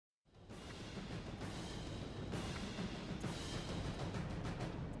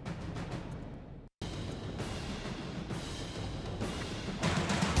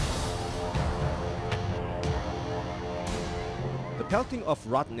pelting of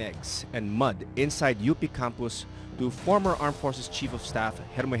rotten eggs and mud inside UP campus to former Armed Forces Chief of Staff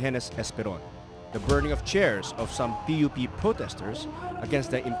Hermogenes Esperon, the burning of chairs of some PUP protesters against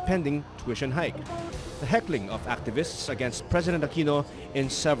the impending tuition hike, the heckling of activists against President Aquino in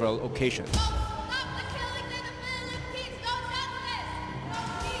several occasions.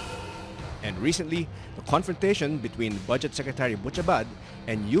 And recently, the confrontation between Budget Secretary Butch Abad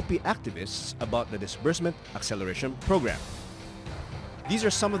and UP activists about the disbursement acceleration program. These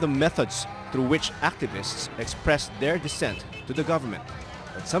are some of the methods through which activists expressed their dissent to the government.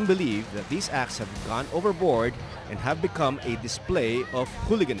 But some believe that these acts have gone overboard and have become a display of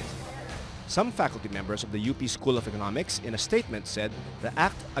hooliganism. Some faculty members of the UP School of Economics in a statement said the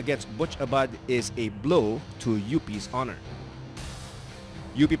act against Butch Abad is a blow to UP's honor.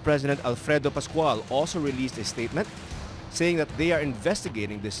 UP President Alfredo Pascual also released a statement saying that they are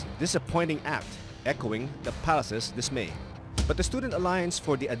investigating this disappointing act, echoing the palace's dismay. But the Student Alliance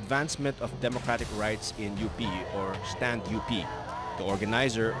for the Advancement of Democratic Rights in UP, or Stand UP, the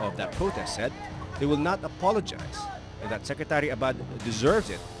organizer of that protest, said they will not apologize and that Secretary Abad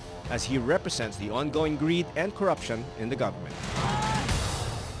deserves it as he represents the ongoing greed and corruption in the government.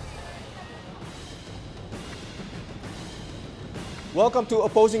 Welcome to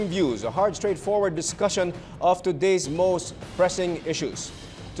Opposing Views, a hard, straightforward discussion of today's most pressing issues.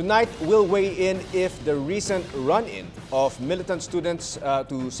 Tonight, we'll weigh in if the recent run-in of militant students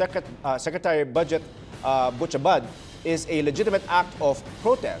to Secretary Budget Butch Abad is a legitimate act of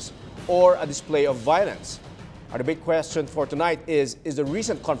protest or a display of violence. Our debate question for tonight is the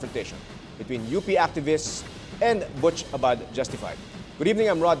recent confrontation between UP activists and Butch Abad justified? Good evening,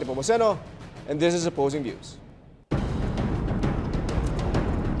 I'm Rod Nepomuceno, and this is Opposing Views.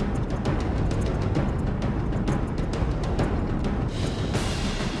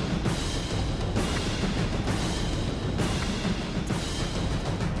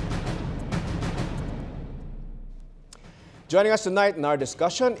 Joining us tonight in our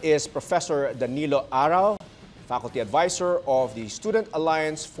discussion is Professor Danilo Arao, Faculty Advisor of the Student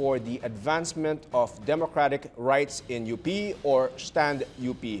Alliance for the Advancement of Democratic Rights in UP, or Stand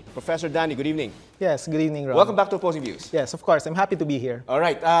UP. Professor Danny, good evening. Yes, good evening, Ron. Welcome back to Opposing Views. Yes, of course. I'm happy to be here. All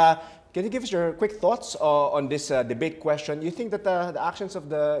right. Can you give us your quick thoughts on this debate question? You think that the actions of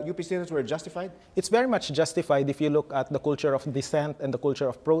the UP students were justified? It's very much justified if you look at the culture of dissent and the culture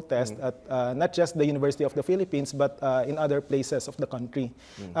of protest at not just the University of the Philippines, but in other places of the country.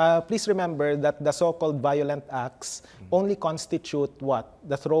 Please remember that the so-called violent acts only constitute what?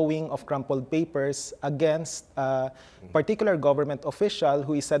 The throwing of crumpled papers against a particular government official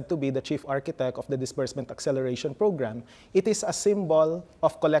who is said to be the chief architect of the disbursement acceleration program. It is a symbol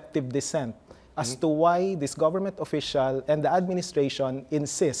of collective dissent as to why this government official and the administration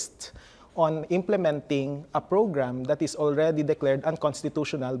insist on implementing a program that is already declared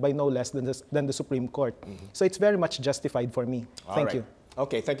unconstitutional by no less than the Supreme Court. So it's very much justified for me. Thank you.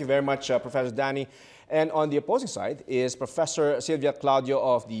 Okay, thank you very much, Professor Danny. And on the opposing side is Professor Sylvia Claudio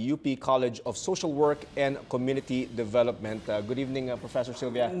of the UP College of Social Work and Community Development. Good evening, Professor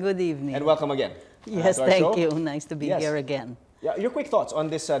Sylvia. Good evening. And welcome again. Yes, thank you. Nice to be here again. Yeah, your quick thoughts on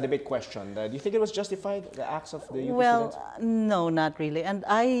this debate question. Do you think it was justified, the acts of the UP students? Well, no, not really. And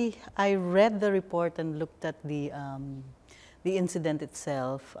I read the report and looked at the incident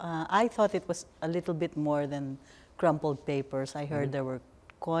itself. I thought it was a little bit more than crumpled papers. I heard there were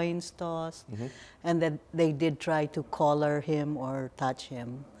coins tossed, and that they did try to collar him or touch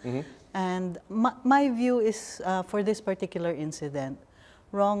him. And my view is, for this particular incident,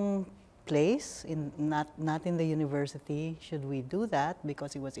 wrong place, not in the university. Should we do that?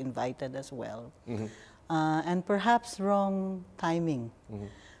 Because he was invited as well. And perhaps wrong timing.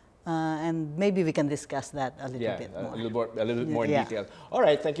 And maybe we can discuss that a little bit more. A little bit more in detail. All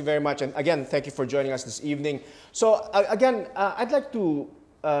right, thank you very much. And again, thank you for joining us this evening. So again, I'd like to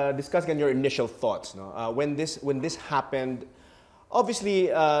discuss again your initial thoughts. No? When this happened, obviously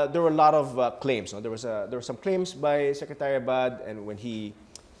there were a lot of claims. No? There were some claims by Secretary Abad, and when he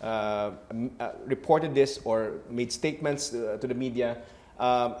reported this or made statements to the media,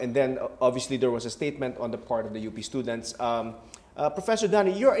 and then obviously there was a statement on the part of the UP students. Professor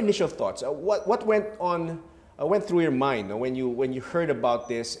Danny, your initial thoughts. What went through your mind when you heard about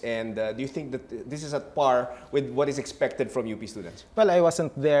this, and do you think that this is at par with what is expected from UP students? Well, I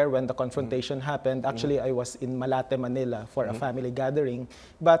wasn't there when the confrontation happened. Actually, I was in Malate, Manila for a family gathering,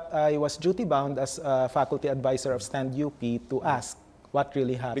 but I was duty-bound as a faculty advisor of Stand UP to ask what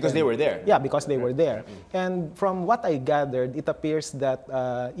really happened. Because they were there. Yeah, because they were there. And from what I gathered, it appears that,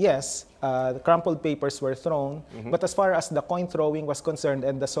 yes, the crumpled papers were thrown, but as far as the coin throwing was concerned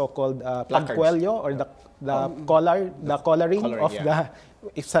and the so-called pagcuello, or the collaring of the,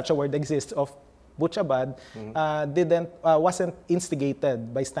 if such a word exists, of Butch Abad, wasn't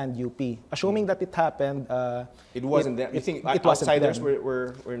instigated by Stand UP. Assuming that it happened, it wasn't there. You think it wasn't outsiders them.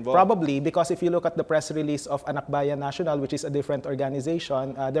 were involved? Probably, because if you look at the press release of Anakbayan National, which is a different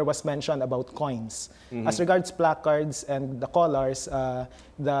organization, there was mention about coins. As regards placards and the collars,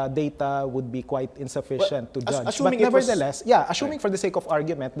 the data would be quite insufficient to judge. But nevertheless, assuming for the sake of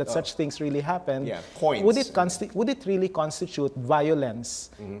argument that such things really happened, coins. Would it really constitute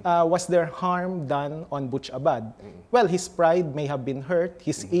violence? Was there harm done on Butch Abad? Well, his pride may have been hurt,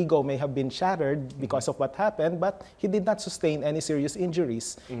 his ego may have been shattered because of what happened, but he did not sustain any serious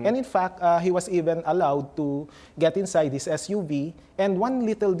injuries. And in fact, he was even allowed to get inside his SUV. And one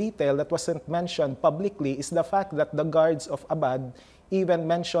little detail that wasn't mentioned publicly is the fact that the guards of Abad even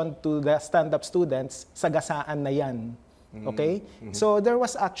mentioned to the stand-up students, sagasaan na yan. Okay? So there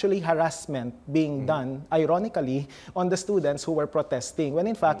was actually harassment being done, ironically, on the students who were protesting, when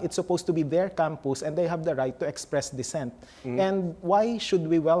in fact it's supposed to be their campus and they have the right to express dissent. And why should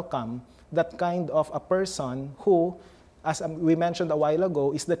we welcome that kind of a person who, as we mentioned a while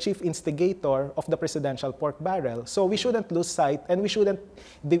ago, is the chief instigator of the presidential pork barrel? So we shouldn't lose sight, and we shouldn't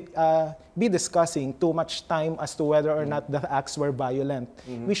be discussing too much time as to whether or not the acts were violent.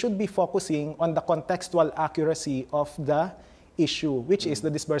 We should be focusing on the contextual accuracy of the issue, which is the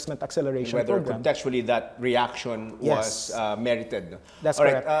disbursement acceleration program. Whether contextually that reaction was merited. That's All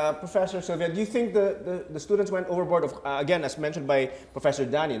correct. right, Professor Sylvia, do you think the students went overboard? Again, as mentioned by Professor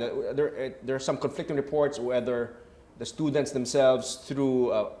Danny, there are some conflicting reports whether the students themselves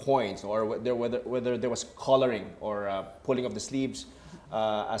threw coins, or whether there was collaring or pulling of the sleeves,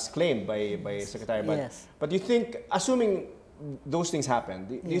 as claimed by Secretary Abad. Yes. But do you think, assuming those things happened,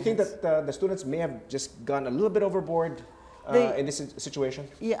 do you think that the students may have just gone a little bit overboard in this situation?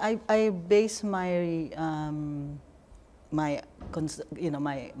 Yeah, I base my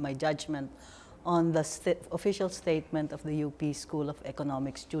my judgment on the official statement of the UP School of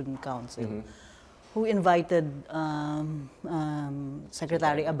Economics Student Council, who invited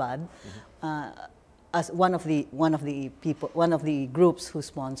Secretary Abad as one of the groups who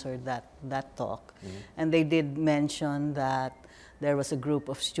sponsored that talk, and they did mention that there was a group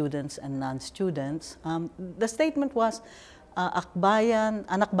of students and non-students. The statement was Anakbayan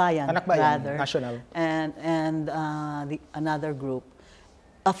rather, National, and another group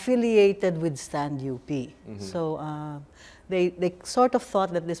affiliated with Stand UP. So they sort of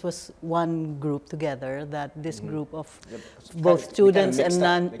thought that this was one group together, that this group of both students and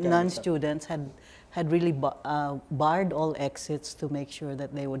non-students had really barred all exits to make sure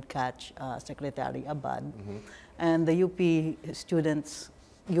that they would catch Secretary Abad. And the UP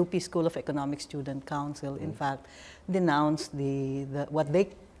School of Economics Student Council, in fact, denounced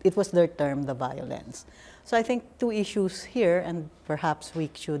it was their term, the violence. So I think two issues here, and perhaps we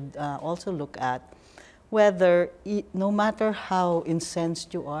should also look at whether, no matter how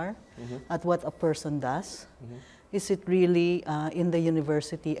incensed you are at what a person does, is it really in the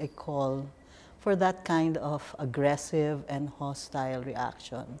university a call for that kind of aggressive and hostile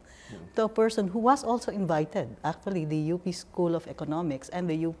reaction to a person who was also invited? Actually, the UP School of Economics and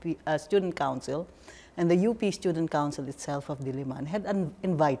the UP Student Council and the UP Student Council itself of Diliman had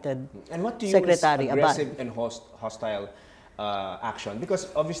invited and what do you Secretary use aggressive Abad. and hostile action? Because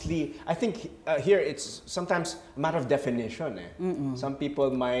obviously, I think here it's sometimes a matter of definition. Some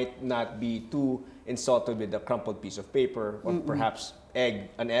people might not be too insulted with a crumpled piece of paper, or perhaps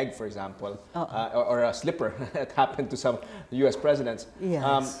an egg, for example, or a slipper that happened to some U.S. presidents.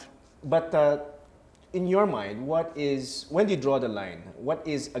 Yes. But in your mind, when do you draw the line? What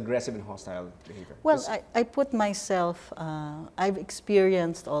is aggressive and hostile behavior? Well, I put myself, I've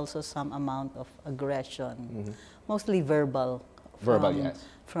experienced also some amount of aggression, mostly verbal. Yes.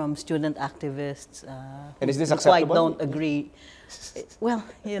 From student activists and is this who acceptable? quite don't agree. Well,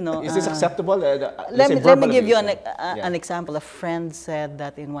 is this acceptable? Let me give you an example. A friend said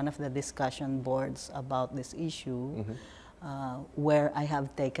that in one of the discussion boards about this issue, where I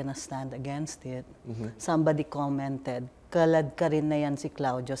have taken a stand against it, somebody commented, "Kalad ka rin na yan si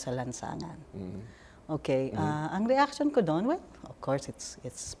Claudio sa lansangan." Okay, ang reaction ko doon, well, of course,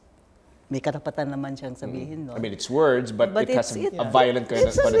 it's may karapatan naman siyang sabihin doon. I mean, it's words, but it has a violent kind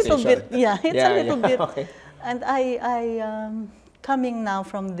of connotation. It's a little bit, it's a little bit. Okay. And I coming now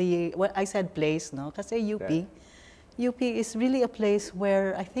from I said place, no? Kasi UP, UP is really a place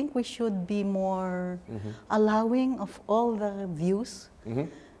where I think we should be more allowing of all the views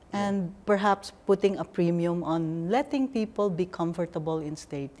and perhaps putting a premium on letting people be comfortable in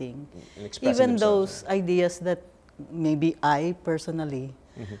stating even those ideas that maybe I personally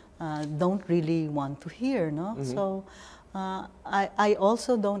don't really want to hear. No? So I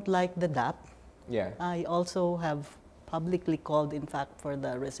also don't like the DAP. Yeah. I also have publicly called, in fact, for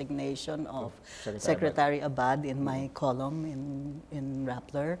the resignation of Secretary Abad in my column in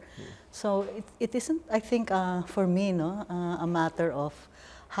Rappler. So it isn't, I think, for me, no, a matter of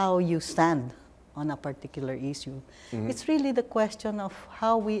how you stand on a particular issue. It's really the question of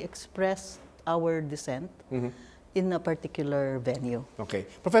how we express our dissent in a particular venue. Okay.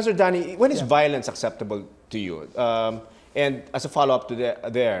 Professor Danny, when is violence acceptable to you? And as a follow-up to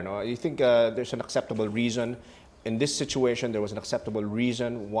there, no, you think there's an acceptable reason in this situation? There was an acceptable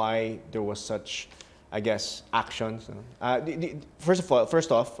reason why there was such, I guess, actions.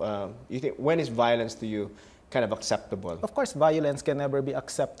 First off, you think when is violence to you kind of acceptable? Of course, violence can never be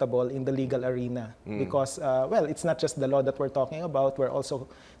acceptable in the legal arena because, well, it's not just the law that we're talking about. We're also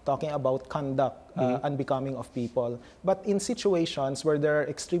talking about conduct unbecoming of people. But in situations where there are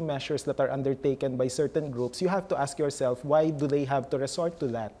extreme measures that are undertaken by certain groups, you have to ask yourself, why do they have to resort to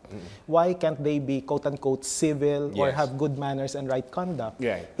that? Why can't they be quote-unquote civil or have good manners and right conduct?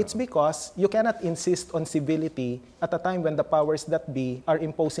 It's because you cannot insist on civility at a time when the powers that be are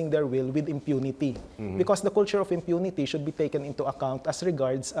imposing their will with impunity. Because the culture of impunity should be taken into account as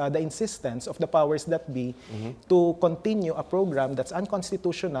regards the insistence of the powers that be to continue a program that's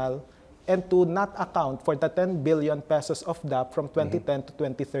unconstitutional and to not account for the 10 billion pesos of DAP from 2010 to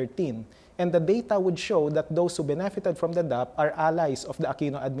 2013. And the data would show that those who benefited from the DAP are allies of the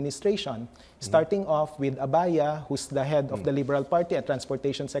Aquino administration, starting off with Abaya, who's the head of the Liberal Party and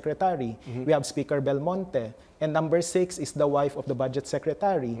Transportation Secretary. We have Speaker Belmonte. And number 6 is the wife of the Budget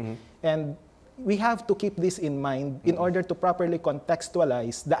Secretary. And we have to keep this in mind in order to properly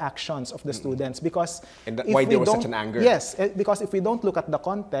contextualize the actions of the students, because why there was such an anger. Yes, because if we don't look at the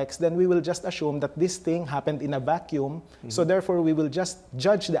context, then we will just assume that this thing happened in a vacuum. So therefore, we will just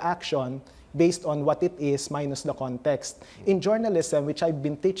judge the action based on what it is minus the context. In journalism, which I've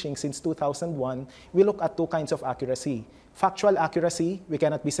been teaching since 2001, we look at two kinds of accuracy. Factual accuracy, we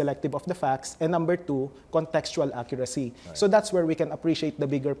cannot be selective of the facts, and number 2, contextual accuracy. So that's where we can appreciate the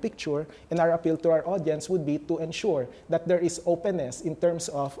bigger picture, and our appeal to our audience would be to ensure that there is openness in terms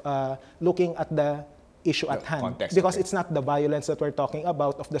of looking at the issue at hand. Context, because it's not the violence that we're talking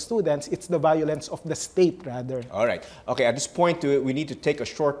about of the students, it's the violence of the state rather. All right. Okay, at this point, we need to take a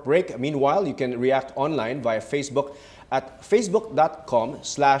short break. Meanwhile, you can react online via Facebook at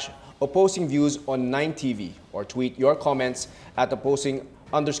facebook.com/opposing views on 9TV, or tweet your comments at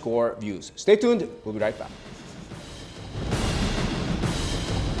opposing_views. Stay tuned. We'll be right back.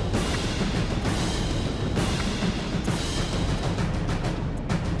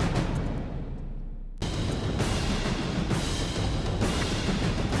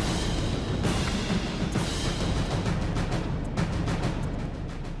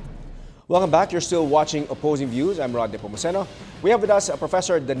 Welcome back. You're still watching Opposing Views. I'm Rod Nepomuceno. We have with us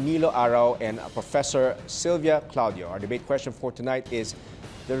Professor Danilo Arao and Professor Sylvia Claudio. Our debate question for tonight is,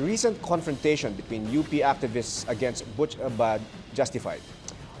 the recent confrontation between UP activists against Butch Abad justified?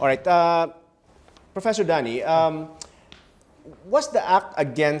 All right. Professor Danny, was the act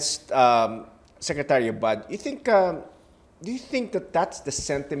against Secretary Abad, do you think that that's the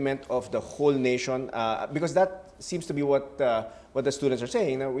sentiment of the whole nation? Because that seems to be what the students are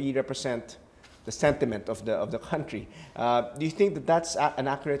saying. That we represent the sentiment of the country. Do you think that that's an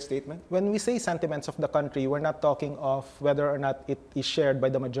accurate statement? When we say sentiments of the country, we're not talking of whether or not it is shared by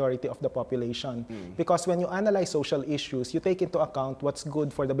the majority of the population. Because when you analyze social issues, you take into account what's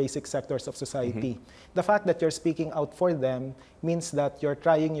good for the basic sectors of society. The fact that you're speaking out for them means that you're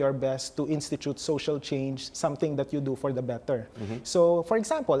trying your best to institute social change, something that you do for the better. So, for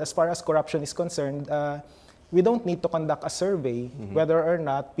example, as far as corruption is concerned, we don't need to conduct a survey whether or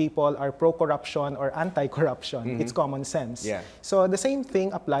not people are pro-corruption or anti-corruption. It's common sense. So the same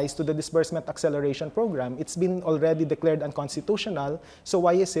thing applies to the disbursement acceleration program. It's been already declared unconstitutional. So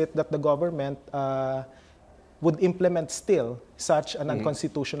why is it that the government would implement still such an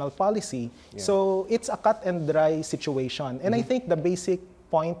unconstitutional policy? So it's a cut and dry situation. And I think the basic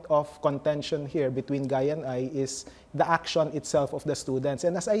point of contention here between Guy and I is the action itself of the students.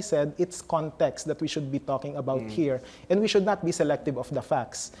 And as I said, it's context that we should be talking about here. And we should not be selective of the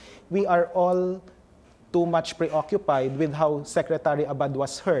facts. We are all too much preoccupied with how Secretary Abad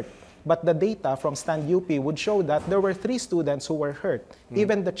was hurt. But the data from Stand UP would show that there were 3 students who were hurt.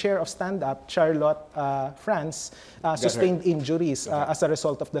 Even the chair of Stand Up, Charlotte France, sustained injuries as a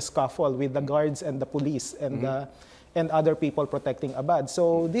result of the scuffle with the guards and the police and other people protecting Abad.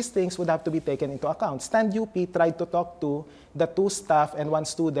 So these things would have to be taken into account. Stand UP tried to talk to the 2 staff and 1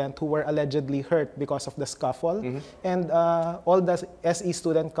 student who were allegedly hurt because of the scuffle. And all the SE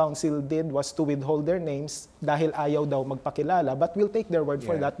Student Council did was to withhold their names dahil ayaw daw magpakilala. But we'll take their word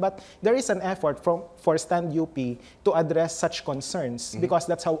for that. But there is an effort for Stand UP to address such concerns because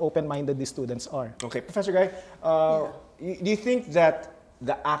that's how open-minded these students are. Okay, Professor Guy, do you think that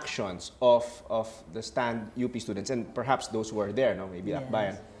the actions of the Stand UP students, and perhaps those who are there, no, maybe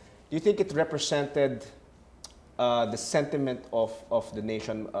Akbayan, do you think it represented the sentiment of the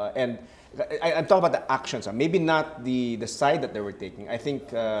nation? And I'm talking about the actions, maybe not the side that they were taking. I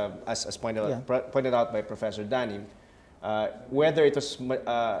think, as pointed out by Professor Danny, whether it was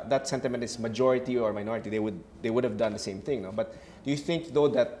that sentiment is majority or minority, they would have done the same thing. No? But do you think, though,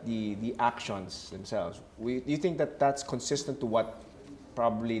 that the actions themselves, do you think that that's consistent to what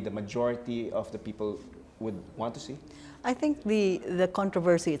probably the majority of the people would want to see? I think the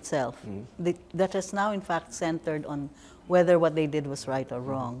controversy itself, that has now in fact centered on whether what they did was right or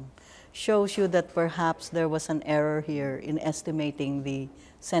wrong, shows you that perhaps there was an error here in estimating the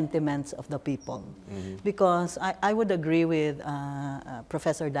sentiments of the people. Because I would agree with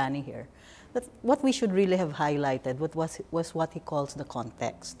Professor Danny here, that what we should really have highlighted was what he calls the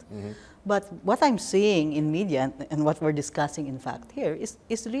context. But what I'm seeing in media, and what we're discussing in fact here,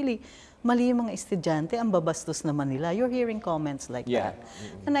 is really, mali yung mga estudyante, ang babastos naman nila. You're hearing comments like that.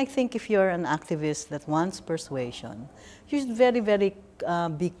 And I think if you're an activist that wants persuasion, you should very, very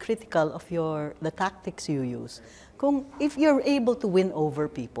be critical of the tactics you use. If you're able to win over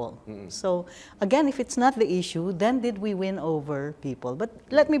people. So again, if it's not the issue, then did we win over people? But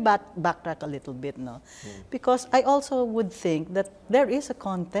let me backtrack a little bit, no? Because I also would think that there is a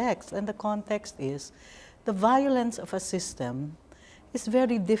context, and the context is the violence of a system is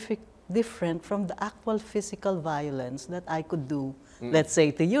very different from the actual physical violence that I could do, let's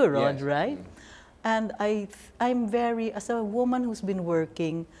say to you, Rod, right? And I'm very, as a woman who's been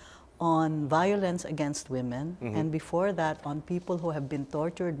working on violence against women, and before that on people who have been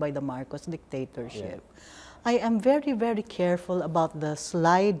tortured by the Marcos dictatorship, I am very, very careful about the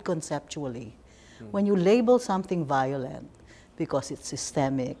slide conceptually. When you label something violent because it's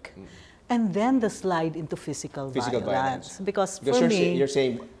systemic, and then the slide into physical violence. Because for me, you're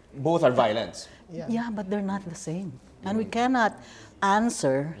saying both are violence. Yeah, but they're not the same. And we cannot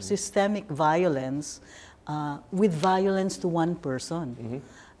answer systemic violence with violence to one person.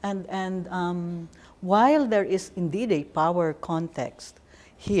 And while there is indeed a power context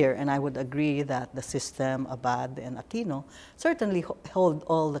here, and I would agree that the system, Abad and Aquino, certainly hold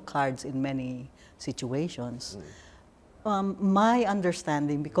all the cards in many situations. My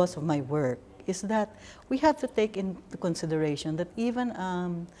understanding, because of my work, is that we have to take into consideration that even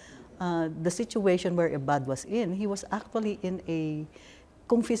the situation where Abad was in, he was actually in a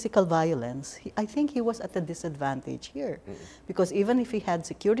physical violence, I think he was at a disadvantage here. Because even if he had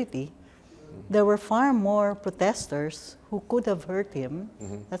security, there were far more protesters who could have hurt him.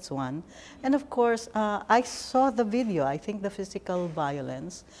 That's one. And of course, I saw the video. I think the physical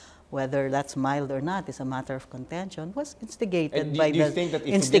violence, whether that's mild or not, is a matter of contention, was instigated by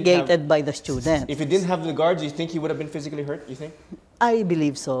the student. If he didn't have the guards, you think he would have been physically hurt, you think? I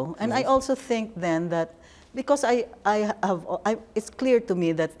believe so. And I also think then that, because it's clear to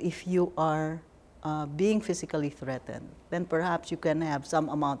me that if you are being physically threatened, then perhaps you can have some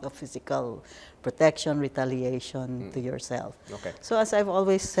amount of physical protection, retaliation to yourself. So as I've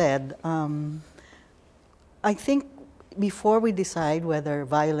always said, I think before we decide whether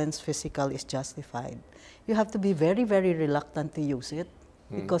violence physical is justified, you have to be very, very reluctant to use it,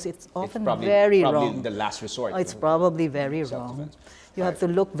 because it's often very wrong. Probably the last resort. It's probably very wrong. You have to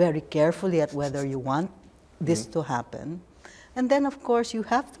look very carefully at whether you want this to happen. And then, of course, you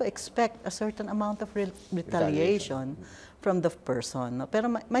have to expect a certain amount of retaliation from the person. Pero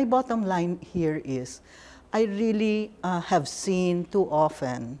my bottom line here is, I really have seen too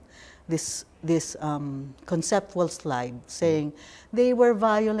often this conceptual slide saying they were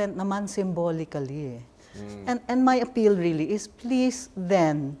violent naman symbolically. And my appeal really is, please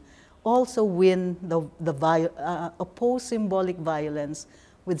then also win oppose symbolic violence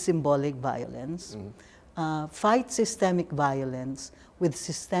with symbolic violence. Fight systemic violence with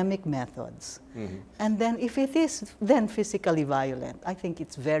systemic methods. And then if it is then physically violent, I think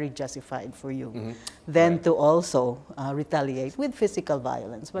it's very justified for you then to also retaliate with physical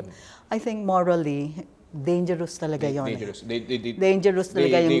violence. But I think morally, dangerous talaga yun. Dangerous. Dangerous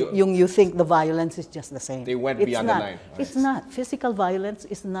talaga yung you think the violence is just the same. They went It's beyond not. the line. Right. It's not. Physical violence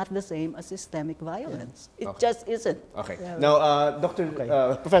is not the same as systemic violence. It just isn't. Okay. Now,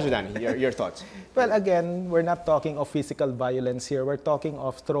 Professor Danny, your thoughts. Well, again, we're not talking of physical violence here. We're talking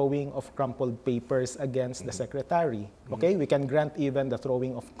of throwing of crumpled papers against the secretary. Okay, we can grant even the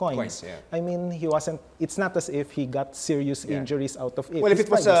throwing of coins. I mean, it's not as if he got serious injuries out of it. Well, if it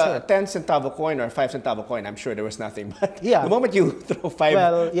was a 10 centavo coin or 5 centavo coin, I'm sure there was nothing. But the moment you throw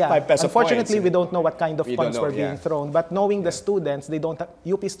 5 peso unfortunately, coins, we don't know what kind of coins were being thrown. But knowing the students, they don't have,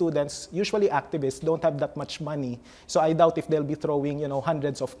 UP students, usually activists, don't have that much money. So I doubt if they'll be throwing,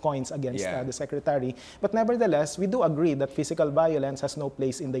 hundreds of coins against the secretary. But nevertheless, we do agree that physical violence has no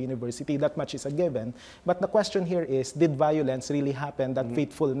place in the university. That much is a given. But the question here is, did violence really happen that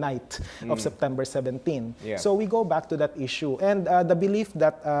fateful night of September 17? So we go back to that issue. And the belief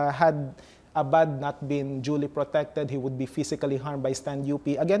that had Abad not been duly protected, he would be physically harmed by Stand UP.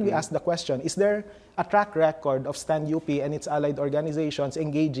 Again, we ask the question, is there a track record of Stand UP and its allied organizations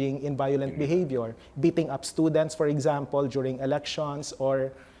engaging in violent behavior, beating up students, for example, during elections,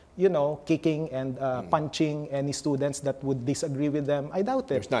 or kicking and punching any students that would disagree with them? I doubt it.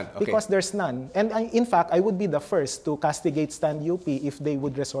 There's none. Okay. Because there's none. And in fact, I would be the first to castigate Stand UP if they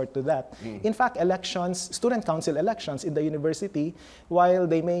would resort to that. In fact, student council elections in the university, while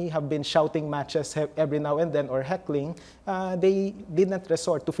they may have been shouting matches every now and then or heckling, they did not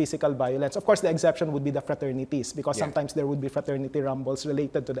resort to physical violence. Of course, the exception would be the fraternities, because sometimes there would be fraternity rumbles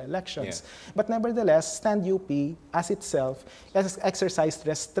related to the elections. But nevertheless, Stand UP as itself has exercised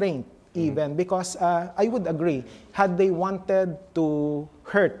restraint even, because I would agree, had they wanted to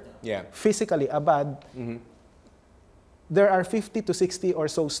hurt physically Abad, there are 50 to 60 or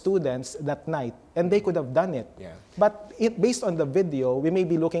so students that night, and they could have done it. But based on the video, we may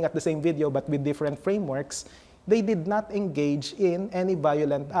be looking at the same video but with different frameworks, they did not engage in any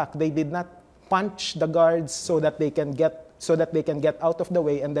violent act. They did not punch the guards so that they can get out of the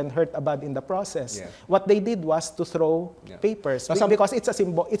way and then hurt Abad in the process. What they did was to throw papers, because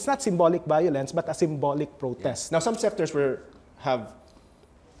it's not symbolic violence, but a symbolic protest. Now, some sectors have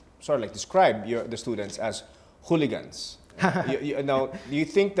sort of like described the students as hooligans. Now, do you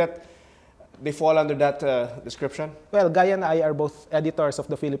think that they fall under that description? Well, Guy and I are both editors of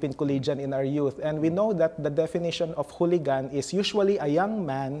the Philippine Collegian in our youth, and we know that the definition of hooligan is usually a young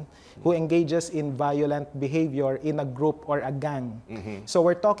man who engages in violent behavior in a group or a gang. So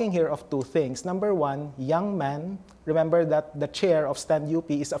we're talking here of two things. Number one, young man. Remember that the chair of Stand UP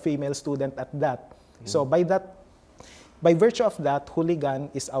is a female student at that. So by virtue of that, hooligan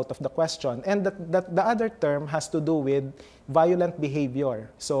is out of the question. And the other term has to do with violent behavior.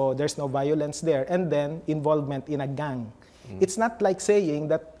 So there's no violence there. And then involvement in a gang. It's not like saying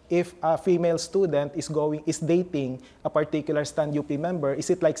that if a female student is dating a particular Stand UP member, is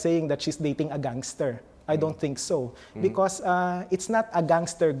it like saying that she's dating a gangster? I don't think so. Because it's not a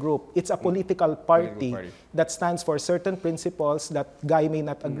gangster group. It's a political party that stands for certain principles that Guy may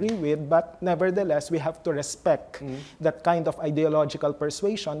not agree with, but nevertheless, we have to respect that kind of ideological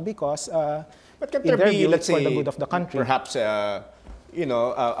persuasion, because but can there be, let's say, for the good of the country. Perhaps a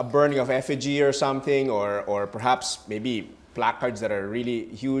burning of effigy or something, or perhaps maybe placards that are really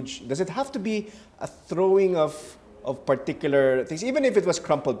huge? Does it have to be a throwing of particular things, even if it was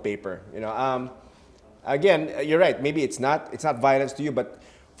crumpled paper? Again, you're right. Maybe it's not violence to you, but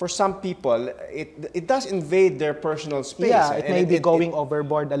for some people, it does invade their personal space. Yeah, it may be going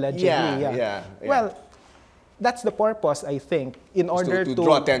overboard allegedly. Yeah. Well, that's the purpose, I think, in order to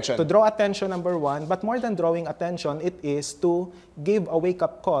draw attention. To draw attention, number one. But more than drawing attention, it is to give a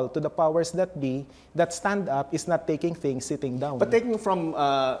wake-up call to the powers that be that stand up is not taking things sitting down. But taking from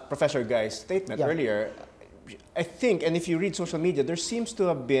Professor Guy's statement earlier, I think, and if you read social media, there seems to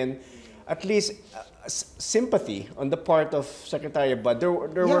have been at least sympathy on the part of Secretary Abad. There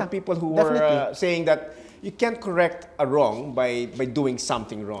were people who were saying that you can't correct a wrong by doing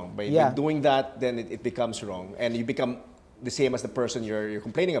something wrong. By doing that, then it becomes wrong, and you become the same as the person you're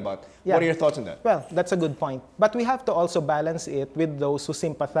complaining about. What are your thoughts on that? Well, that's a good point. But we have to also balance it with those who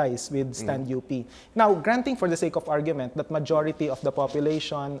sympathize with Stand UP. Now, granting for the sake of argument that majority of the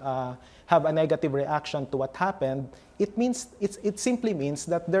population have a negative reaction to what happened, it simply means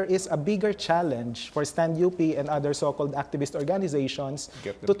that there is a bigger challenge for Stand UP and other so-called activist organizations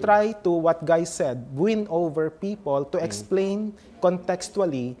to try to, what Guy said, win over people to explain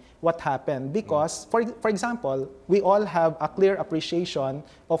contextually what happened. Because, for example, we all have a clear appreciation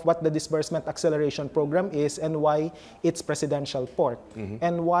of what the disbursement acceleration program is and why it's presidential pork,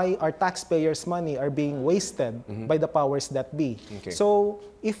 and why our taxpayers' money are being wasted by the powers that be. So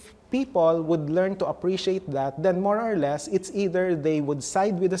if people would learn to appreciate that, then more or less, it's either they would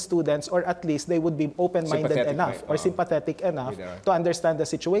side with the students or at least they would be open-minded enough or sympathetic enough to understand the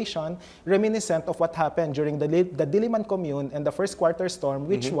situation, reminiscent of what happened during the Diliman Commune and the first quarter storm,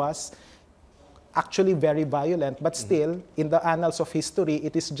 which was actually very violent, but still, in the annals of history,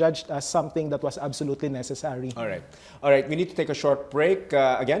 it is judged as something that was absolutely necessary. All right. All right, we need to take a short break.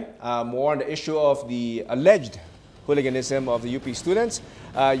 Again, more on the issue of the alleged hooliganism of the UP students.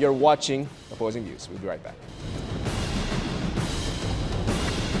 You're watching Opposing Views. We'll be right back.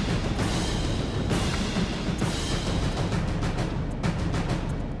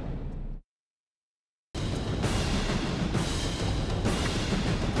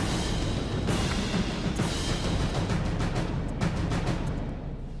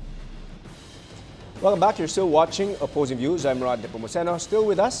 Welcome back. You're still watching Opposing Views. I'm Rod Nepomuceno. Still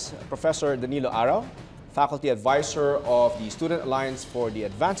with us, Professor Danilo Araw, Faculty Advisor of the Student Alliance for the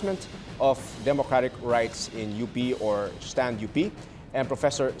Advancement of Democratic Rights in UP, or STAND UP, and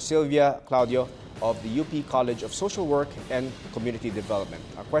Professor Sylvia Claudio of the UP College of Social Work and Community Development.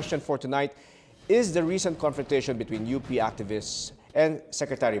 Our question for tonight: is the recent confrontation between UP activists and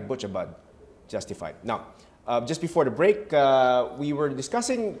Secretary Butch Abad justified? Now, just before the break, we were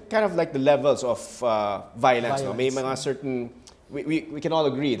discussing kind of like the levels of violence. No? May mga certain, we can all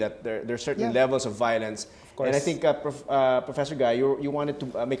agree that there are certain levels of violence. Of course. And I think, Professor Guy, you wanted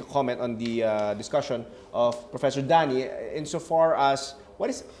to make a comment on the discussion of Professor Danny insofar as what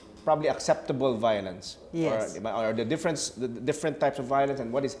is probably acceptable violence, or the different types of violence,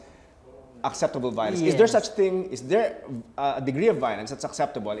 and what is acceptable violence. Is there such thing, is there a degree of violence that's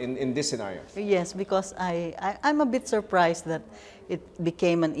acceptable in this scenario? Yes, because I'm a bit surprised that it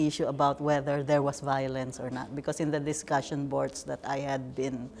became an issue about whether there was violence or not, because in the discussion boards that I had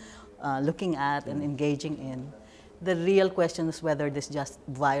been looking at and engaging in, the real question is whether this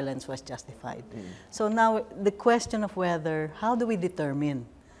violence was justified. So now the question of whether, how do we determine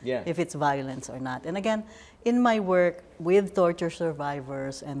if it's violence or not? And again, in my work with torture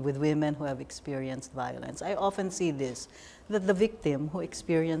survivors and with women who have experienced violence, I often see this, that the victim who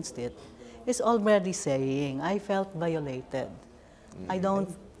experienced it is already saying, I felt violated. I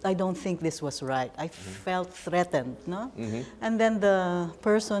don't think this was right. I felt threatened, no? And then the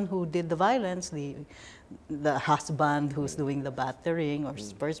person who did the violence, the husband who's doing the battering, or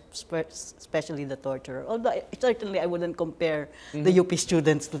especially the torturer. Although certainly I wouldn't compare the UP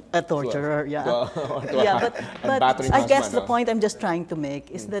students to a torturer. But I guess the point I'm just trying to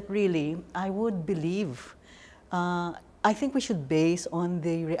make is that really I would believe, I think we should base on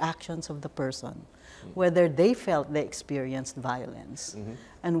the reactions of the person, whether they felt they experienced violence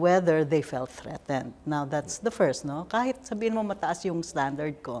and whether they felt threatened. Now that's the first, no? Kahit sabihin mo mataas yung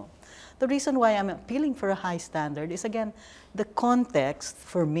standard ko, the reason why I'm appealing for a high standard is, again, the context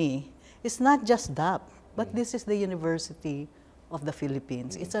for me is not just DAP, but this is the University of the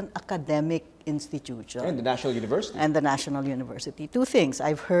Philippines. It's an academic institution. And the National University. And the National University. Two things.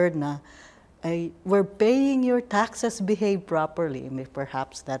 I've heard na, we're paying your taxes, behave properly.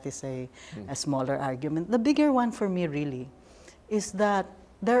 Perhaps that is a smaller argument. The bigger one for me really is that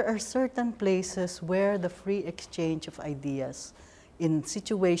there are certain places where the free exchange of ideas in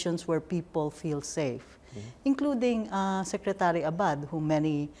situations where people feel safe, including Secretary Abad, who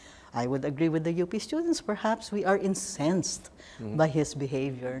I would agree with the UP students, perhaps we are incensed by his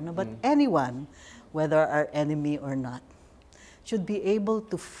behavior. No? But anyone, whether our enemy or not, should be able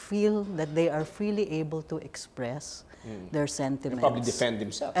to feel that they are freely able to express their sentiments. And probably defend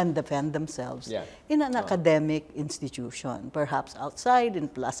themselves. And defend themselves in an academic institution. Perhaps outside, in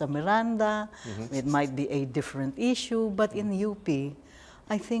Plaza Miranda, it might be a different issue, but in UP,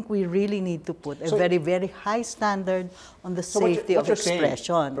 I think we really need to put a very, very high standard on the safety of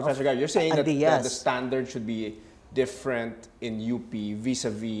expression. Professor Guy, you're saying that the standard should be different in UP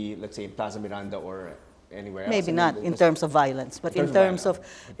vis-a-vis, let's say, in Plaza Miranda or anywhere else? Maybe not in terms of violence, but in terms of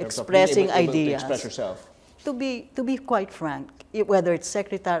expressing ideas. To express yourself. To be quite frank, whether it's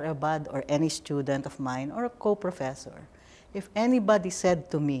Secretary Abad or any student of mine or a co-professor, if anybody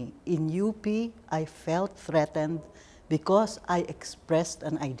said to me, in UP, I felt threatened because I expressed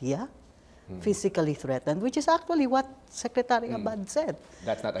an idea, physically threatened, which is actually what Secretary Abad said,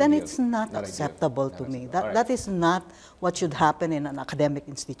 that's not then ideal. It's not acceptable to me. That is not what should happen in an academic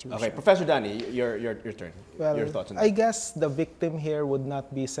institution. Okay, Professor Danny, your turn. Well, your thoughts on that? I guess the victim here would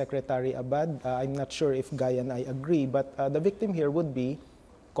not be Secretary Abad. I'm not sure if Guy and I agree, but the victim here would be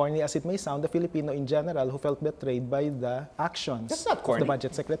corny as it may sound, the Filipino in general who felt betrayed by the actions That's not of corny. the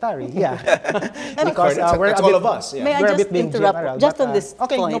budget secretary. Yeah. Because that's all of us. Yeah. May I we're a just bit being interrupt? general, just but, on this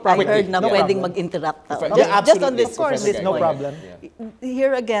okay, no point, problem. I heard na No pwedeng problem. mag-interrupt. Yeah, Just on absolutely. this Professor point. No problem.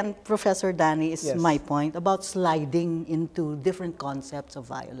 Here again, Professor Danny, is Yes. my point about sliding into different concepts of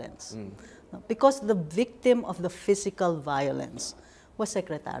violence. Because the victim of the physical violence was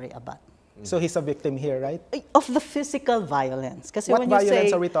Secretary Abad. So he's a victim here, right? Of the physical violence. Kasi What when you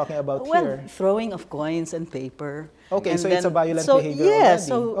violence say, are we talking about well, here? throwing of coins and paper. Okay, And so it's a violent so, behavior yeah,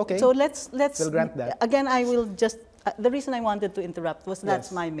 already. Okay. So let's We'll grant that. Again, I will just the reason I wanted to interrupt was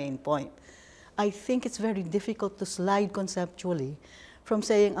that's Yes. my main point. I think it's very difficult to slide conceptually from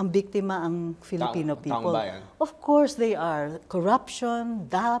saying ang biktima ang Filipino people. bayan. Of course they are. Corruption,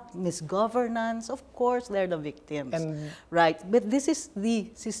 DAP, misgovernance, of course they're the victims. And- right. But this is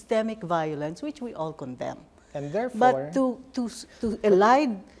the systemic violence which we all condemn. And therefore, But to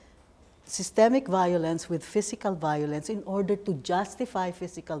elide systemic violence with physical violence in order to justify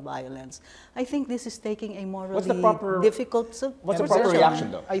physical violence, I think this is taking a morally What's the proper- difficult what's the and proper therefore,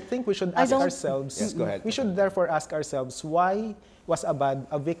 reaction, though? I think we should I ask don't- ourselves. Yes, go ahead. We should therefore ask ourselves, why was Abad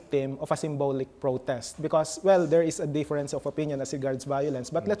a victim of a symbolic protest? Because, well, there is a difference of opinion as regards violence,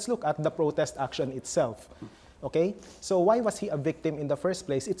 but let's look at the protest action itself. Okay? So why was he a victim in the first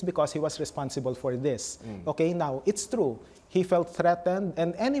place? It's because he was responsible for this. Okay? Now, it's true. He felt threatened,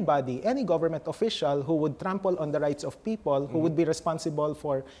 and anybody, any government official who would trample on the rights of people, who would be responsible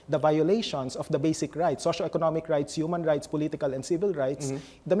for the violations of the basic rights, socioeconomic rights, human rights, political and civil rights,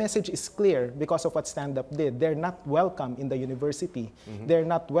 the message is clear because of what Stand Up did. They're not welcome in the university. They're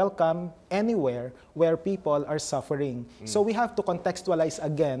not welcome anywhere where people are suffering. So we have to contextualize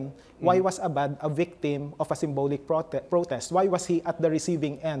again, why was Abad a victim of a symbolic protest? Why was he at the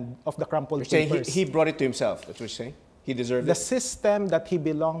receiving end of the crumpled You're saying papers? he brought it to himself. That's what you're saying? He deserved The it? system that he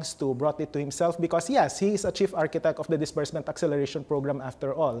belongs to brought it to himself because, yes, he is a chief architect of the disbursement acceleration program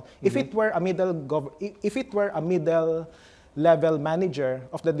after all. If it were a middle level manager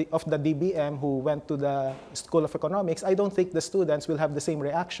of the DBM who went to the School of Economics, I don't think the students will have the same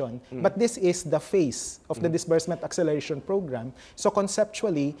reaction. But this is the face of the disbursement acceleration program. So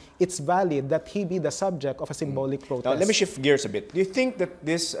conceptually, it's valid that he be the subject of a symbolic protest. Now, let me shift gears a bit. Do you think that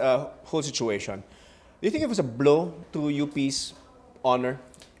this whole situation, do you think it was a blow to UP's honor?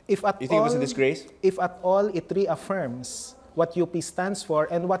 If at You think it was a all- disgrace? If at all, it reaffirms what UP stands for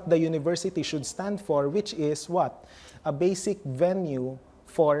and what the university should stand for, which is what? A basic venue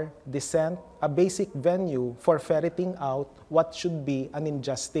for dissent, a basic venue for ferreting out what should be an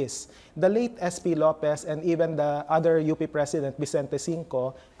injustice. The late SP Lopez and even the other UP president, Vicente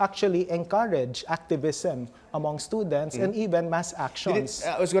Cinco, actually encouraged activism among students and even mass actions.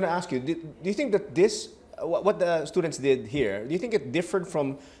 I was going to ask you, do you think that this, what the students did here, do you think it differed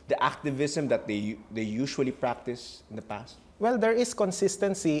from the activism that they usually practice in the past? Well, there is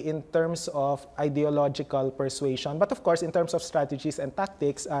consistency in terms of ideological persuasion. But of course, in terms of strategies and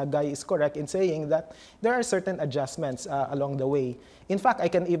tactics, Guy is correct in saying that there are certain adjustments along the way. In fact, I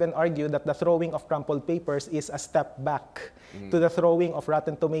can even argue that the throwing of crumpled papers is a step back to the throwing of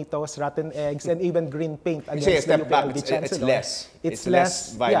rotten tomatoes, rotten eggs, and even green paint You say a against the step back, UPLB it's Chancellor. less. It's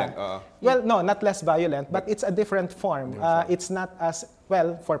less violent. Yeah. Well, no, not less violent, but it's a different form. It's not as,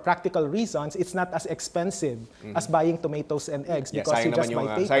 well, for practical reasons, it's not as expensive as buying tomatoes and eggs Yeah, because sayang you just naman yung,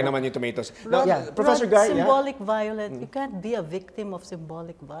 buy paper. sayang naman yung tomatoes. Now, Yeah. Professor Guy, symbolic violence, you can't be a victim of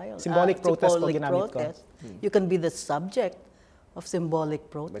symbolic violence. Symbolic protest po ginamit ko. You can be the subject of symbolic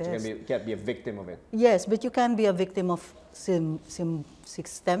but protest. you can't be a victim of it. Yes, but you can be a victim of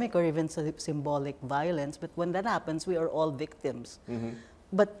systemic or even symbolic violence. But when that happens, we are all victims.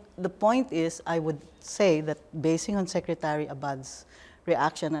 But the point is, I would say that basing on Secretary Abad's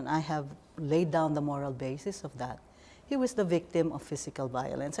reaction, and I have laid down the moral basis of that, he was the victim of physical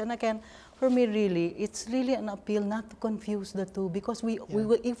violence. And again, for me, really, it's really an appeal not to confuse the two, because we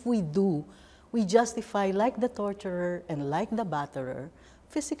will, if we do, we justify, like the torturer and like the batterer,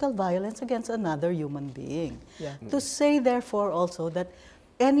 physical violence against another human being. Yeah. To say, therefore, also that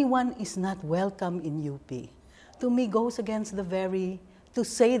anyone is not welcome in UP, to me goes against the very, to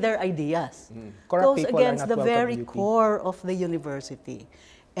say their ideas, Corrupt goes people are against not the welcome very in UP. core of the university.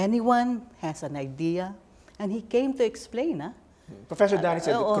 Anyone has an idea, and he came to explain, Professor Danny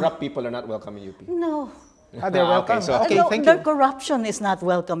said that oo. corrupt people are not welcome in UP. No. They're Ah, welcome. okay, so- Okay, No, thank their you. corruption is not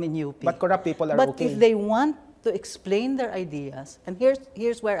welcome in UP. But corrupt people are But okay. if they want to explain their ideas, and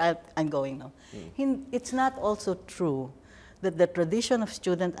here's where I'm going now. It's not also true that the tradition of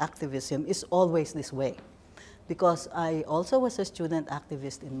student activism is always this way. Because I also was a student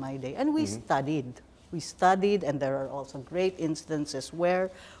activist in my day, and we studied We studied, and there are also great instances where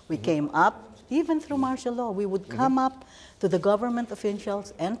we came up, even through martial law, we would come up to the government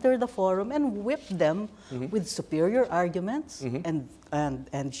officials, enter the forum, and whip them with superior arguments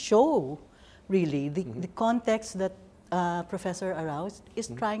and show really the context that Professor Arauz is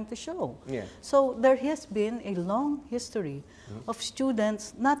trying to show. Yeah. So there has been a long history of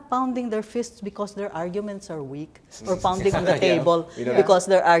students not pounding their fists because their arguments are weak, or pounding on the table because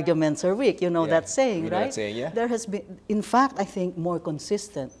their arguments are weak. You know that saying, right? That saying, yeah. There has been, in fact, I think more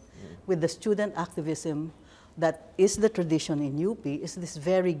consistent with the student activism that is the tradition in UP is this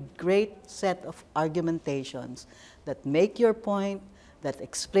very great set of argumentations that make your point, that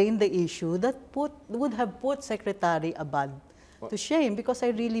explain the issue, that would have put Secretary Abad to shame, because I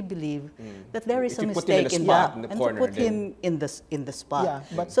really believe that there is a mistake in that, and to put him in the spot. Yeah,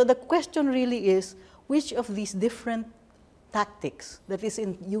 but so the question really is, which of these different tactics that is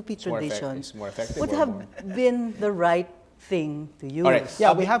in UP traditions would have been the right thing to use? All right.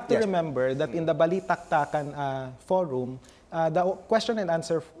 yeah, we have to remember that in the Balitaktakan forum, the question and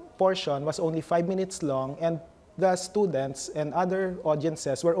answer portion was only 5 minutes long, and the students and other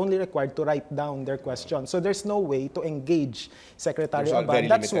audiences were only required to write down their questions. So there's no way to engage Secretary Abad.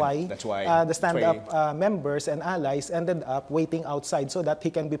 That's why the stand-up members and allies ended up waiting outside so that he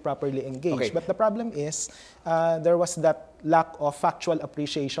can be properly engaged. Okay. But the problem is there was that lack of factual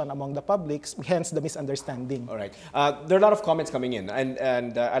appreciation among the public, hence the misunderstanding. All right. There are a lot of comments coming in,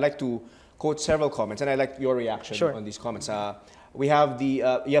 and I'd like to quote several comments, and I'd like your reaction on these comments. We have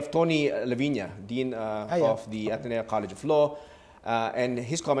you have Tony Lavinia, Dean of the Ateneo College of Law, and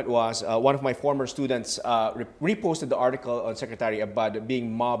his comment was, one of my former students reposted the article on Secretary Abad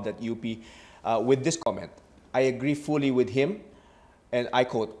being mobbed at UP with this comment: "I agree fully with him, and I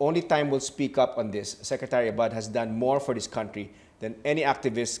quote, only time will speak up on this. Secretary Abad has done more for this country than any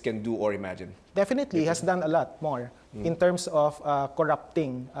activist can do or imagine." Definitely, he has done a lot more in terms of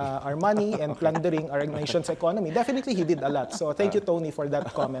corrupting our money and plundering our nation's economy. Definitely, he did a lot. So thank you, Tony, for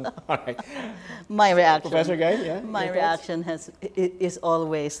that comment. All right. My reaction, Professor Guy, yeah? my reaction is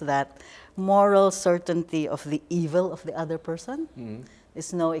always that moral certainty of the evil of the other person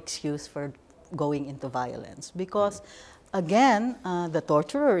is no excuse for going into violence. Because, again, the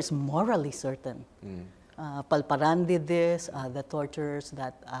torturer is morally certain. Palparan did this, the torturers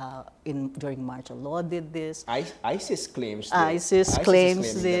that during martial law did this. ISIS claims this. ISIS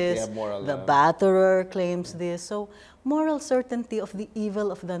claims that this, they have moral, the batterer claims this. So moral certainty of the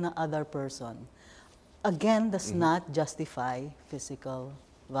evil of the other person, again, does not justify physical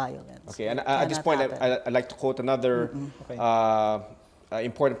violence. Okay, and at this point, I'd like to quote another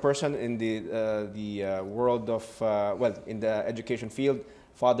important person in the world of, in the education field,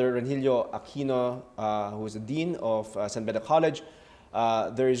 Father Renilio Aquino, who is the Dean of San Beda College.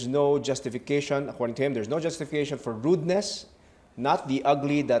 There is no justification, according to him, there's no justification for rudeness, not the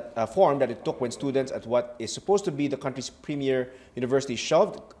ugly form that it took when students at what is supposed to be the country's premier university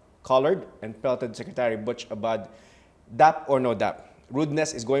shoved, collared, and pelted Secretary Butch Abad. DAP or no DAP.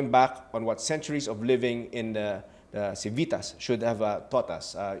 Rudeness is going back on what centuries of living in the Civitas should have taught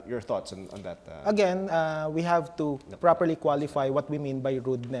us. Your thoughts on that? Again, we have to properly qualify what we mean by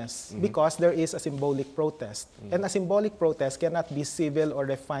rudeness, because there is a symbolic protest. And a symbolic protest cannot be civil or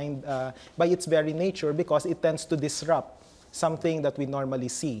refined by its very nature, because it tends to disrupt something that we normally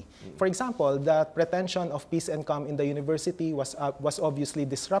see. For example, the pretension of peace and calm in the university was obviously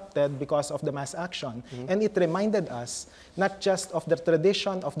disrupted because of the mass action. And it reminded us not just of the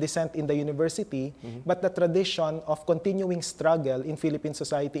tradition of dissent in the university, but the tradition of continuing struggle in Philippine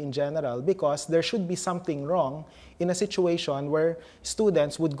society in general, because there should be something wrong in a situation where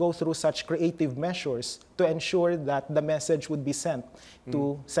students would go through such creative measures to ensure that the message would be sent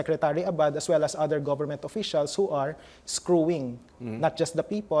to Secretary Abad as well as other government officials who are screwing not just the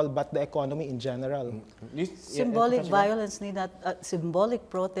people but the economy in general. Symbolic violence need not, symbolic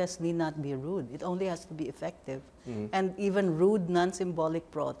protest need not be rude. It only has to be effective. And even rude, non-symbolic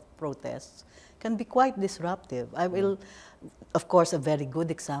protests can be quite disruptive. I will, of course, a very good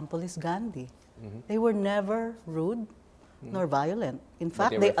example is Gandhi. They were never rude nor violent. In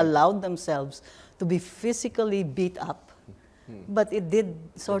fact, they allowed themselves to be physically beat up. But it did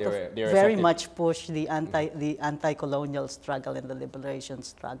sort of very much push the anti-colonial struggle and the liberation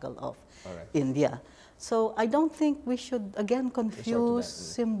struggle of India. So I don't think we should, again, confuse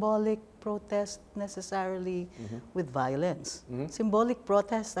symbolic protest necessarily with violence. Symbolic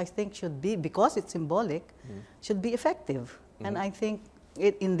protest, I think, should be, because it's symbolic, should be effective. And I think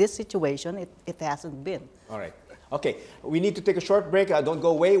in this situation, it hasn't been. All right. Okay, we need to take a short break. Don't go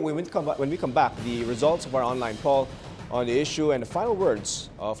away. When we come back, the results of our online poll on the issue and the final words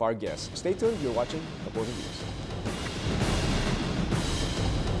of our guests. Stay tuned. You're watching Opposing Views.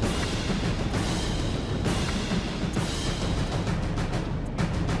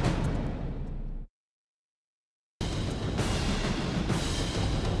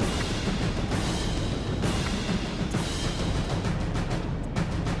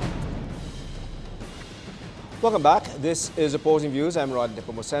 Welcome back. This is Opposing Views. I'm Rod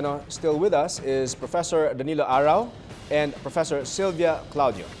Nepomuceno. Still with us is Professor Danilo Arao and Professor Sylvia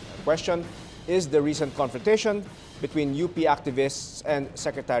Claudio. The question, is the recent confrontation between UP activists and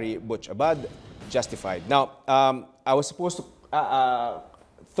Secretary Butch Abad justified? Now, I was supposed to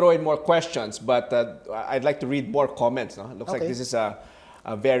throw in more questions, but I'd like to read more comments. No? It looks like this is a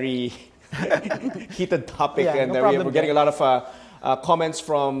very heated topic, and we're getting a lot of comments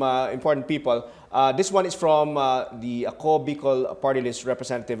from important people. This one is from the Ako Bicol Party List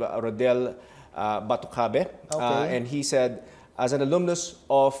Representative Rodel Batucabe, and he said, as an alumnus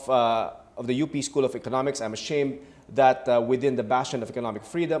of the UP School of Economics, I'm ashamed that within the bastion of economic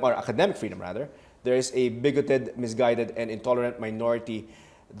freedom, or academic freedom rather, there is a bigoted, misguided, and intolerant minority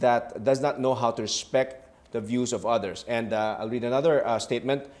that does not know how to respect the views of others. And I'll read another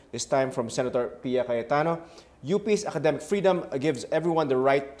statement, this time from Senator Pia Cayetano. UP's academic freedom gives everyone the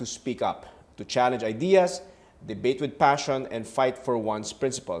right to speak up, to challenge ideas, debate with passion, and fight for one's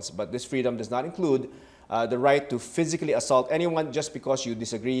principles. But this freedom does not include the right to physically assault anyone just because you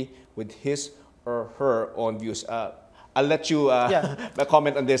disagree with his or her own views. I'll let you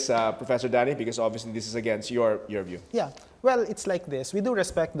comment on this, Professor Danny, because obviously this is against your view. Yeah. Well, it's like this. We do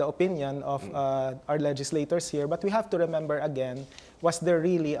respect the opinion of our legislators here, but we have to remember again, was there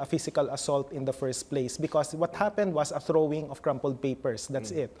really a physical assault in the first place? Because what happened was a throwing of crumpled papers.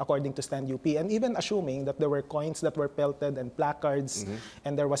 That's it, according to Stand UP. And even assuming that there were coins that were pelted and placards,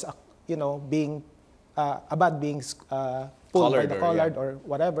 and there was, Abad being pulled by the collar or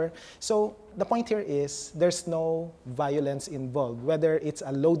whatever. So the point here is there's no violence involved, whether it's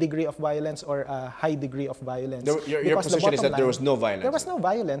a low degree of violence or a high degree of violence. Your position is that there was no violence. There was no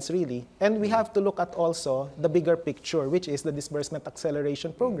violence, really. And we have to look at also the bigger picture, which is the disbursement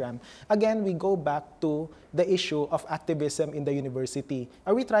acceleration program. Again, we go back to the issue of activism in the university.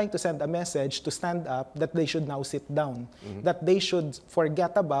 Are we trying to send a message to stand up that they should now sit down, that they should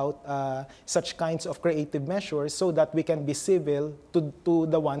forget about such kinds of creative measures so that we can be civil to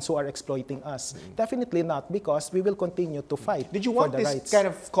the ones who are exploiting us? Definitely not, because we will continue to fight. Did you want for the this rights. kind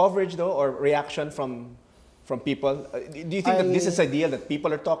of coverage, though, or reaction from people? Do you think that this is ideal, that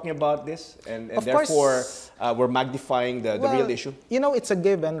people are talking about this, and therefore we're magnifying the real issue? You know, it's a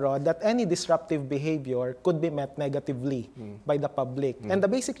given, Rod, that any disruptive behavior could be met negatively by the public. And the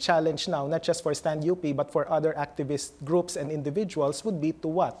basic challenge now, not just for Stand UP, but for other activist groups and individuals, would be to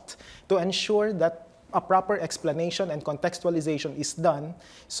what? To ensure that a proper explanation and contextualization is done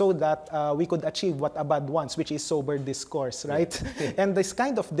so that we could achieve what Abad wants, which is sober discourse, right? And this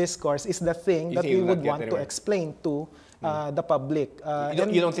kind of discourse is the thing that we would want to explain to the public.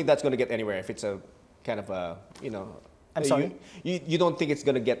 You don't think that's going to get anywhere if it's a kind of a, I'm sorry? You don't think it's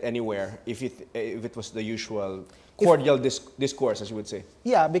going to get anywhere if it was the usual cordial discourse, as you would say?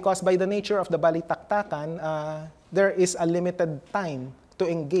 Yeah, because by the nature of the balitaktakan, there is a limited time to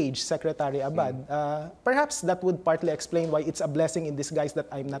engage Secretary Abad. Perhaps that would partly explain why it's a blessing in disguise that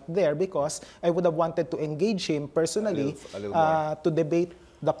I'm not there, because I would have wanted to engage him personally a little more. To debate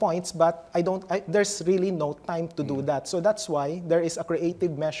the points, but there's really no time to do that. So that's why there is a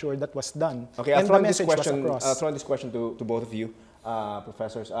creative measure that was done. Okay, I'll throw this question to both of you,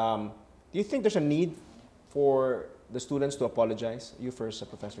 professors. Do you think there's a need for the students to apologize? You first,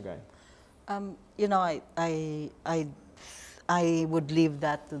 Professor Guy. I would leave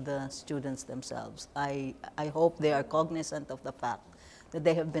that to the students themselves. I hope they are cognizant of the fact that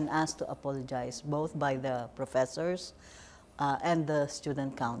they have been asked to apologize both by the professors and the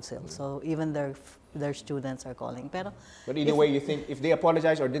student council. So even their students are calling. But either way, you think if they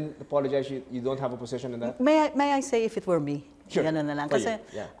apologize or didn't apologize, you don't have a position in that? May I say if it were me? Sure. Kasi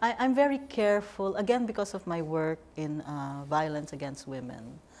I'm very careful, again because of my work in violence against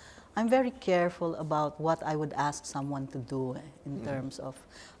women. I'm very careful about what I would ask someone to do in terms of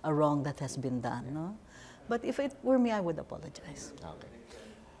a wrong that has been done. No? But if it were me, I would apologize. Okay.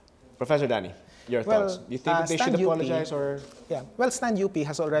 Professor Danny, your thoughts? Do you think that they should apologize or? Yeah. Well, Stand UP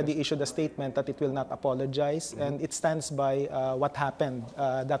has already issued a statement that it will not apologize, and it stands by what happened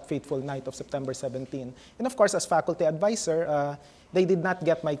that fateful night of September 17. And of course, as faculty advisor, they did not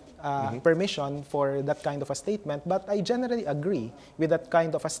get my permission for that kind of a statement, but I generally agree with that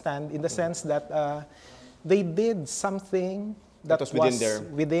kind of a stand in the sense that they did something that was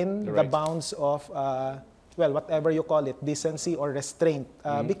within the bounds of well, whatever you call it, decency or restraint.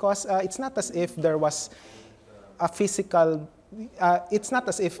 Because it's not as if there was a physical, it's not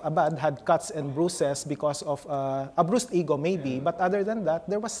as if Abad had cuts and bruises because of a bruised ego maybe, but other than that,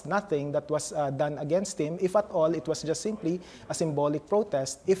 there was nothing that was done against him. If at all, it was just simply a symbolic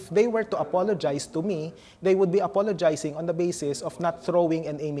protest. If they were to apologize to me, they would be apologizing on the basis of not throwing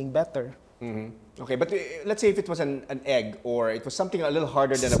and aiming better. Okay, but let's say if it was an egg, or it was something a little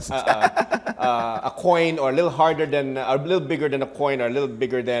harder than a coin, or a little harder than, or a little bigger than a coin, or a little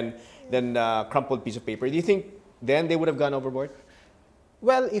bigger than a crumpled piece of paper. Do you think then they would have gone overboard?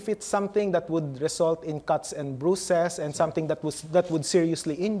 Well, if it's something that would result in cuts and bruises and something that would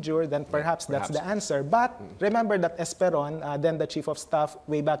seriously injure, then perhaps that's the answer. But remember that Esperon, then the chief of staff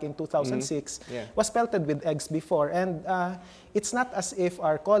way back in 2006, was pelted with eggs before. And it's not as if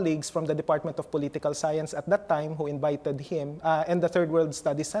our colleagues from the Department of Political Science at that time who invited him, and the Third World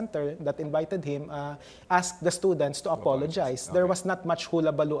Studies Center that invited him, asked the students to apologize. There was not much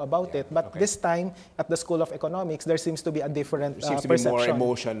hula-baloo about it. But this time, at the School of Economics, there seems to be a different perception. There seems to be more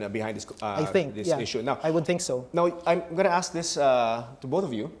emotion behind this, I think, this issue. Now, I would think so. Now, I'm going to ask this to both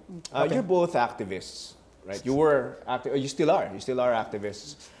of you. You're both activists, right? You were active, you still are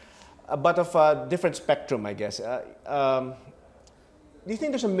activists, but of a different spectrum, I guess. Do you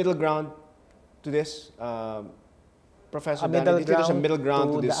think there's a middle ground to this, Professor Danny? Do you think there's a middle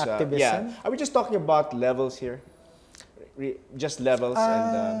ground to this? Yeah. Are we just talking about levels here? Just levels?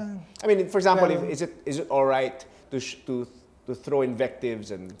 And I mean, for example, well, is it all right to throw invectives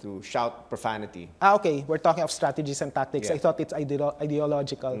and to shout profanity? Okay, we're talking of strategies and tactics. I thought it's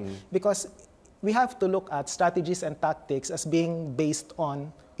ideological because we have to look at strategies and tactics as being based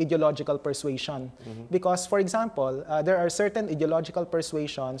on ideological persuasion. Because, for example, there are certain ideological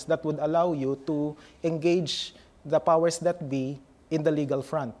persuasions that would allow you to engage the powers that be in the legal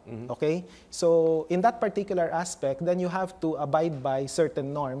front, okay? So in that particular aspect, then you have to abide by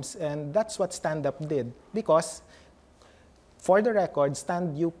certain norms, and that's what Stand Up did. Because, for the record,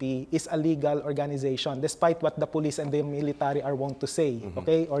 Stand UP is a legal organization, despite what the police and the military are wont to say,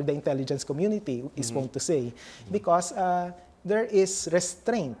 okay? Or the intelligence community is wont to say. Because there is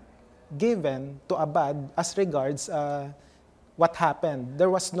restraint given to Abad as regards what happened. There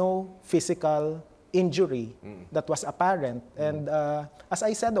was no physical injury that was apparent. And as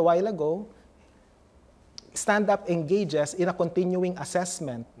I said a while ago, Stand Up engages in a continuing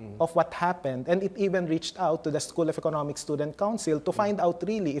assessment of what happened. And it even reached out to the School of Economics Student Council to find out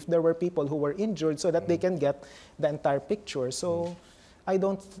really if there were people who were injured so that they can get the entire picture. So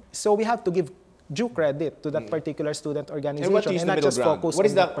so we have to give due credit to that particular student organization and, what is and the not just ground? focus what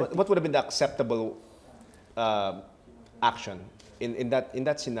is on what would have been the acceptable action in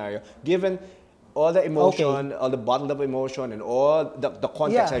that scenario, given all the emotion, all the bottled up emotion, and all the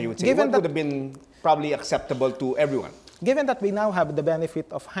context, you would say? What would have been probably acceptable to everyone? Given that we now have the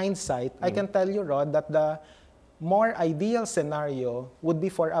benefit of hindsight, I can tell you, Rod, that the more ideal scenario would be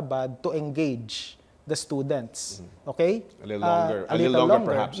for Abad to engage the students, okay? A little longer, a little longer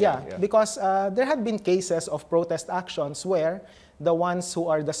perhaps. Yeah, because there had been cases of protest actions where the ones who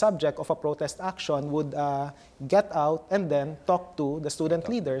are the subject of a protest action would get out and then talk to the student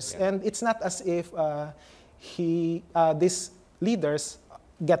leaders. And it's not as if these leaders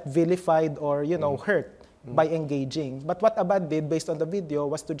get vilified or, hurt by engaging. But what Abad did based on the video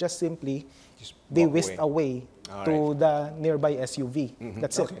was to just simply be whisked away to the nearby SUV.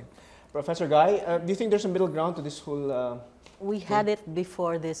 That's it. Professor Guy, do you think there's a middle ground to this whole We had it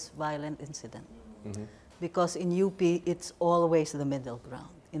before this violent incident. Because in UP, it's always the middle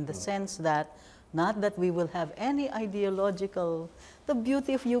ground, in the sense that, not that we will have any ideological, the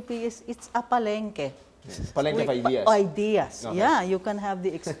beauty of UP is it's a palenque. Palenque of ideas. Ideas, okay. Yeah. You can have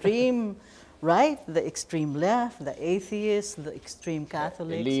the extreme right, the extreme left, the atheists, the extreme Catholics.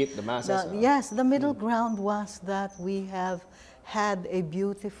 The elite, the masses. Yes, the middle ground was that we have had a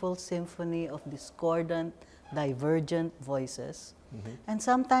beautiful symphony of discordant, divergent voices. And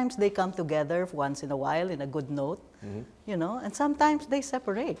sometimes they come together once in a while in a good note, and sometimes they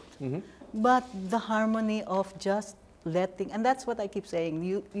separate. But the harmony of just letting, and that's what I keep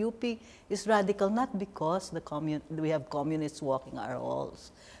saying, UP is radical not because we have communists walking our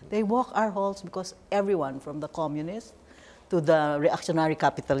halls. They walk our halls because everyone from the communist to the reactionary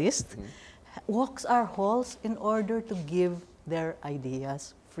capitalist walks our halls in order to give their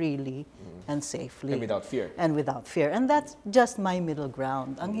ideas freely and safely. And without fear. And without fear. And that's just my middle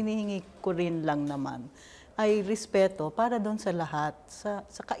ground. Ang hinihingi ko rin lang naman ay respeto para doon sa lahat, sa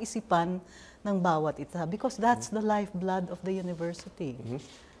kaisipan ng bawat isa. Because that's the lifeblood of the university.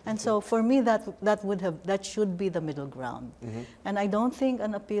 And so for me, that should be the middle ground. And I don't think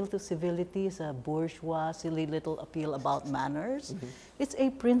an appeal to civility is a bourgeois, silly little appeal about manners. It's a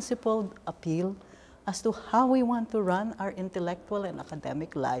principled appeal as to how we want to run our intellectual and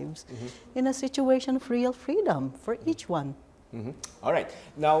academic lives in a situation of real freedom for each one. All right.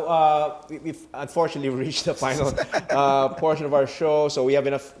 Now, we've unfortunately reached the final portion of our show, so we have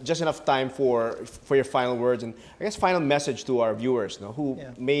just enough time for your final words and I guess final message to our viewers, who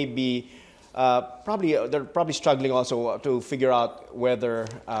may be they're probably struggling also to figure out whether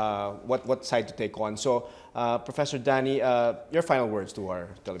what side to take on. So, Professor Danny, your final words to our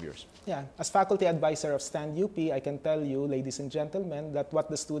televiewers. Yeah, as faculty advisor of Stand UP, I can tell you, ladies and gentlemen, that what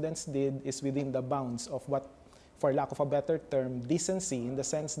the students did is within the bounds of what, for lack of a better term, decency, in the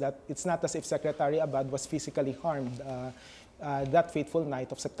sense that it's not as if Secretary Abad was physically harmed that fateful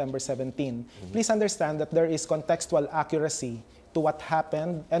night of September 17. Please understand that there is contextual accuracy to what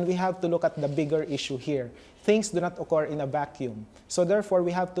happened, and we have to look at the bigger issue here. Things do not occur in a vacuum. So therefore,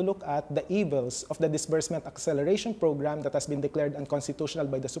 we have to look at the evils of the disbursement acceleration program that has been declared unconstitutional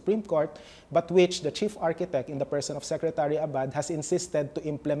by the Supreme Court, but which the chief architect in the person of Secretary Abad has insisted to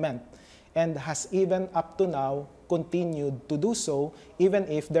implement, and has even up to now continued to do so, even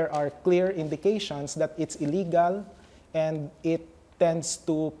if there are clear indications that it's illegal and it tends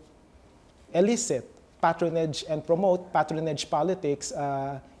to elicit patronage and promote patronage politics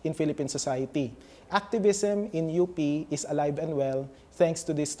in Philippine society. Activism in UP is alive and well thanks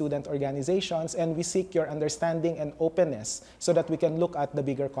to these student organizations, and we seek your understanding and openness so that we can look at the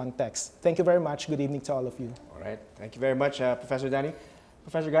bigger context. Thank you very much. Good evening to all of you. All right. Thank you very much, Professor Danny.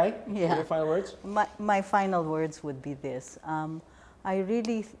 Professor Guy, your final words? My final words would be this. I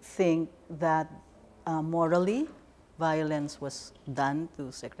really think that morally, violence was done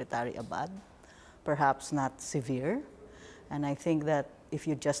to Secretary Abad, perhaps not severe. And I think that if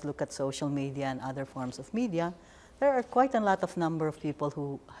you just look at social media and other forms of media, there are quite a lot of number of people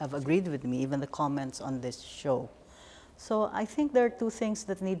who have agreed with me, even the comments on this show. So I think there are two things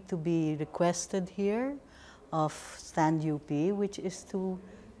that need to be requested here of Stand UP, which is to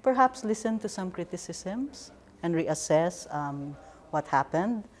perhaps listen to some criticisms and reassess what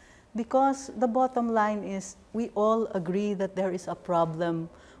happened. Because the bottom line is we all agree that there is a problem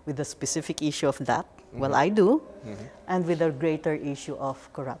with the specific issue of that. Well, I do. And with a greater issue of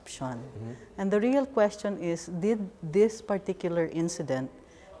corruption. And the real question is, did this particular incident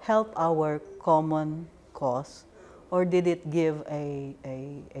help our common cause, or did it give a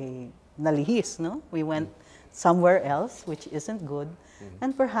nalihis, no? We went somewhere else, which isn't good,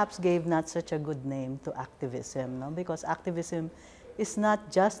 and perhaps gave not such a good name to activism, no? Because activism is not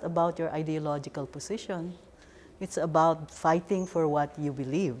just about your ideological position. It's about fighting for what you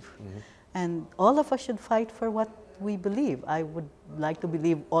believe. And all of us should fight for what we believe. I would like to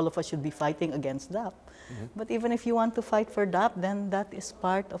believe all of us should be fighting against DAP. But even if you want to fight for DAP, then that is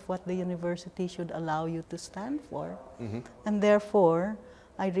part of what the university should allow you to stand for. And therefore,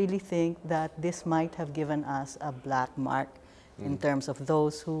 I really think that this might have given us a black mark in terms of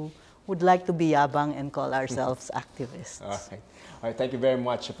those who would like to be yabang and call ourselves activists. All right, thank you very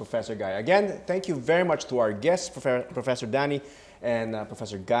much, Professor Guy. Again, thank you very much to our guests, Professor Danny and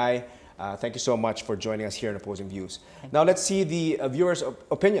Professor Guy. Thank you so much for joining us here in Opposing Views. Now let's see the viewers'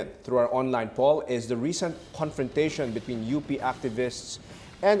 opinion through our online poll. Is the recent confrontation between UP activists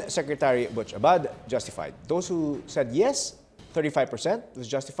and Secretary Butch Abad justified? Those who said yes, 35% was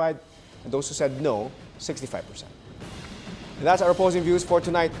justified, and those who said no, 65%. And that's our Opposing Views for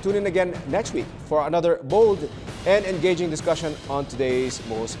tonight. Tune in again next week for another bold and engaging discussion on today's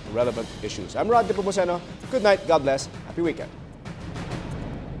most relevant issues. I'm Rod Nepomuceno. Good night, God bless, happy weekend.